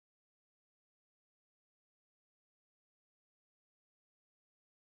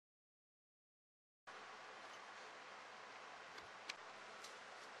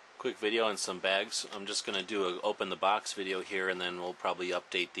Quick video on some bags. I'm just going to do a open the box video here, and then we'll probably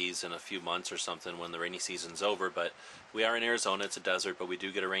update these in a few months or something when the rainy season's over. But we are in Arizona, it's a desert, but we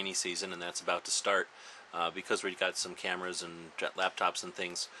do get a rainy season, and that's about to start. Because we got some cameras and laptops and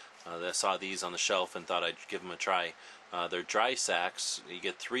things, I saw these on the shelf and thought I'd give them a try. They're dry sacks. You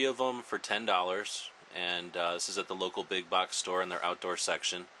get 3 of them for $10, and this is at the local big box store in their outdoor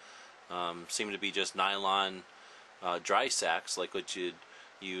section. Seem to be just nylon dry sacks, like what you'd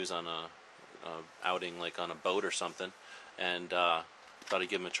use on a outing, like on a boat or something, and thought I'd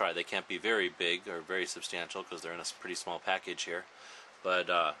give them a try. They can't be very big or very substantial because they're in a pretty small package here, but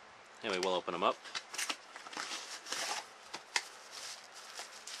anyway, we'll open them up.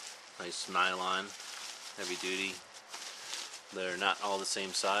 Nice nylon, heavy duty. They're not all the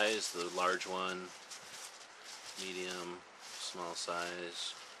same size. The large one, medium, small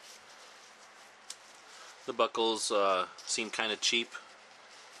size. The buckles seem kind of cheap.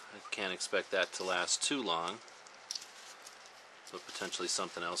 I can't expect that to last too long, so potentially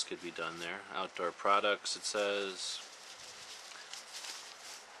something else could be done there. Outdoor products, it says,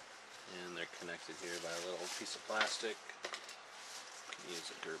 and they're connected here by a little piece of plastic. Can use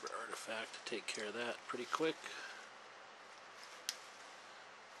a Gerber artifact to take care of that pretty quick.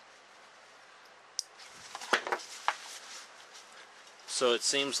 So it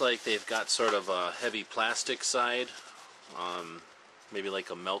seems like they've got sort of a heavy plastic side, maybe like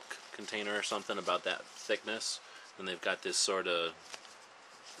a milk container or something, about that thickness, and they've got this sort of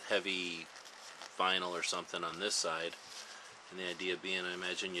heavy vinyl or something on this side. And the idea being, I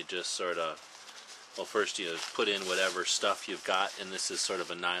imagine you just sort of, well, first you put in whatever stuff you've got, and this is sort of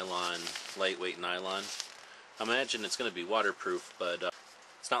a nylon, lightweight nylon. I imagine it's going to be waterproof, but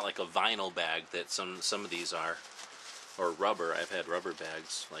it's not like a vinyl bag that some of these are, or rubber. I've had rubber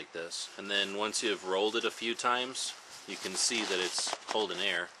bags like this. And then once you've rolled it a few times, you can see that it's holding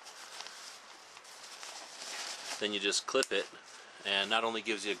air. Then you just clip it, and not only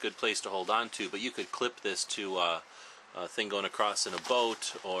gives you a good place to hold on to, but you could clip this to a thing going across in a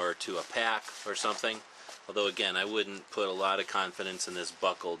boat or to a pack or something. Although again, I wouldn't put a lot of confidence in this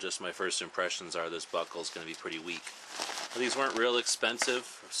buckle. Just my first impressions are this buckle is going to be pretty weak. Well, these weren't real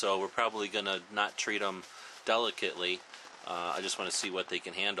expensive, so we're probably going to not treat them delicately. I just want to see what they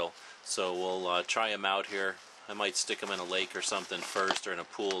can handle. So we'll try them out here. I might stick them in a lake or something first, or in a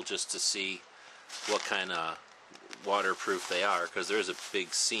pool, just to see what kind of waterproof they are, because there's a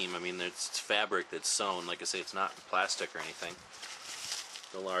big seam. I mean, it's fabric that's sewn. Like I say, it's not plastic or anything.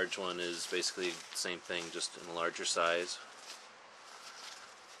 The large one is basically the same thing, just in a larger size.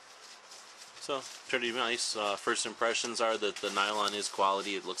 So, pretty nice. First impressions are that the nylon is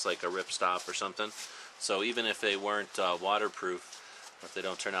quality. It looks like a ripstop or something. So even if they weren't waterproof, or if they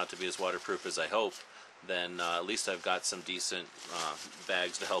don't turn out to be as waterproof as I hope, then at least I've got some decent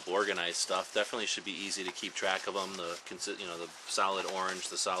bags to help organize stuff. Definitely should be easy to keep track of them. The solid orange,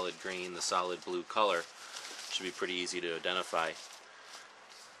 the solid green, the solid blue color should be pretty easy to identify.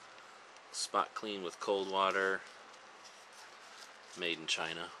 Spot clean with cold water. Made in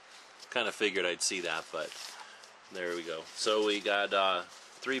China. Kind of figured I'd see that, but there we go. So we got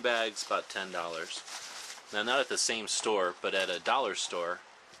 3 bags, about $10. Now, not at the same store, but at a dollar store.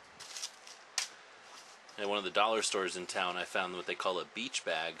 At one of the dollar stores in town, I found what they call a beach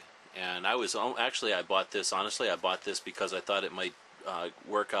bag. And I bought this, honestly, I bought this because I thought it might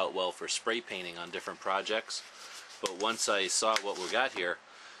work out well for spray painting on different projects. But once I saw what we got here,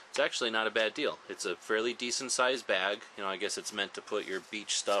 it's actually not a bad deal. It's a fairly decent sized bag. You know, I guess it's meant to put your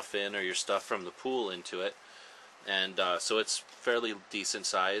beach stuff in, or your stuff from the pool into it. And so it's fairly decent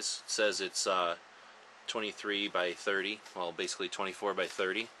size. It says it's 23 by 30, well, basically 24 by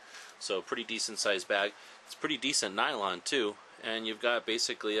 30. So pretty decent sized bag. It's pretty decent nylon too, and you've got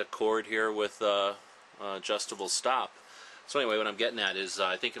basically a cord here with adjustable stop. So anyway, what I'm getting at is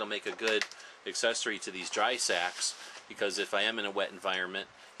I think it'll make a good accessory to these dry sacks, because if I am in a wet environment,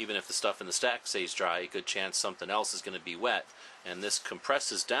 even if the stuff in the stack stays dry, a good chance something else is going to be wet. And this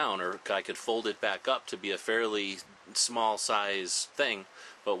compresses down, or I could fold it back up to be a fairly small size thing,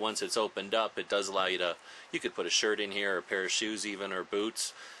 but once it's opened up, it does allow you to, you could put a shirt in here, or a pair of shoes even, or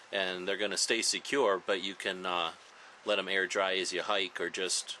boots, and they're going to stay secure, but you can let them air dry as you hike, or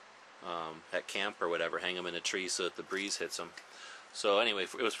just at camp or whatever, hang them in a tree so that the breeze hits them. So anyway,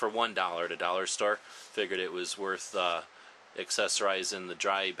 it was for $1 at a dollar store. Figured it was worth accessorizing the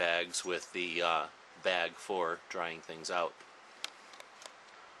dry bags with the bag for drying things out.